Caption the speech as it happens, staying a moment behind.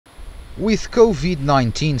With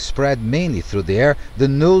COVID-19 spread mainly through the air, the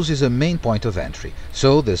nose is a main point of entry.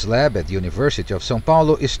 So this lab at the University of São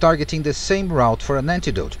Paulo is targeting the same route for an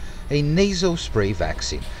antidote, a nasal spray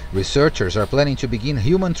vaccine. Researchers are planning to begin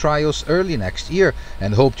human trials early next year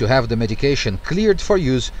and hope to have the medication cleared for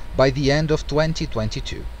use by the end of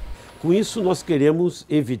 2022. Com isso, nós queremos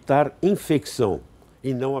evitar infecção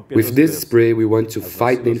e não apenas With this spray, we want to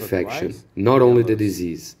fight the infection, not only the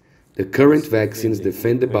disease. The current vaccines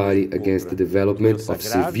defend the body against the development of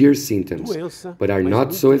severe symptoms, but are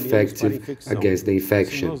not so effective against the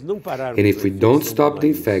infection. And if we don't stop the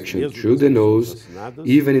infection through the nose,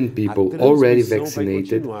 even in people already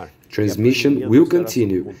vaccinated, transmission will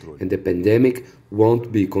continue and the pandemic won't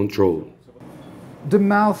be controlled. The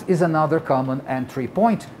mouth is another common entry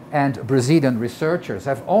point, and Brazilian researchers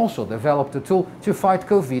have also developed a tool to fight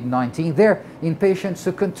COVID-19 there in patients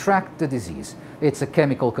who contract the disease. It's a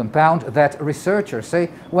chemical compound that researchers say,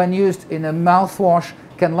 when used in a mouthwash,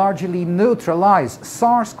 can largely neutralize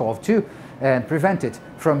SARS-CoV-2 and prevent it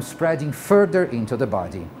from spreading further into the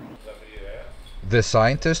body. The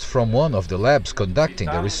scientist from one of the labs conducting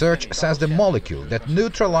the research says the molecule that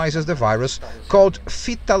neutralizes the virus, called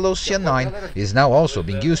phthalocyanine, is now also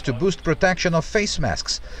being used to boost protection of face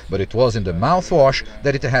masks, but it was in the mouthwash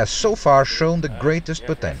that it has so far shown the greatest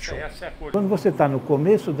potential. Quando você está no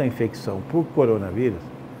começo da infecção por coronavírus,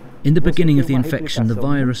 in the beginning of the infection, the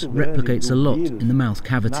virus replicates a lot in the mouth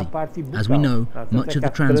cavity. As we know, much of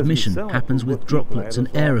the transmission happens with droplets and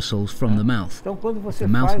aerosols from the mouth. If the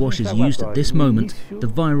mouthwash is used at this moment, the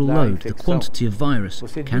viral load, the quantity of virus,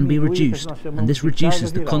 can be reduced, and this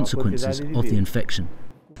reduces the consequences of the infection.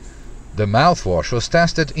 The mouthwash was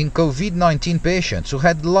tested in COVID-19 patients who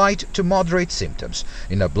had light to moderate symptoms.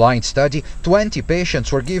 In a blind study, 20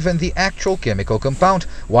 patients were given the actual chemical compound,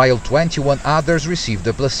 while 21 others received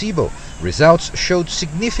the placebo. Results showed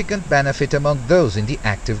significant benefit among those in the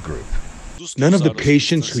active group. None of the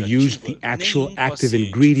patients who used the actual active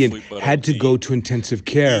ingredient had to go to intensive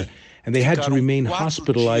care, and they had to remain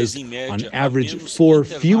hospitalized on average 4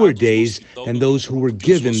 fewer days than those who were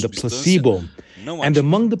given the placebo. And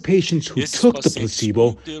among the patients who took the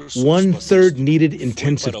placebo, 1/3 needed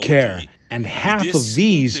intensive care, and half of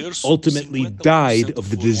these ultimately died of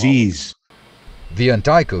the disease. The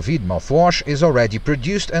anti-COVID mouthwash is already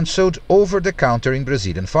produced and sold over the counter in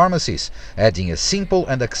Brazilian pharmacies, adding a simple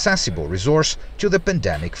and accessible resource to the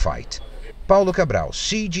pandemic fight. Paulo Cabral,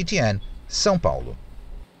 CGTN, São Paulo.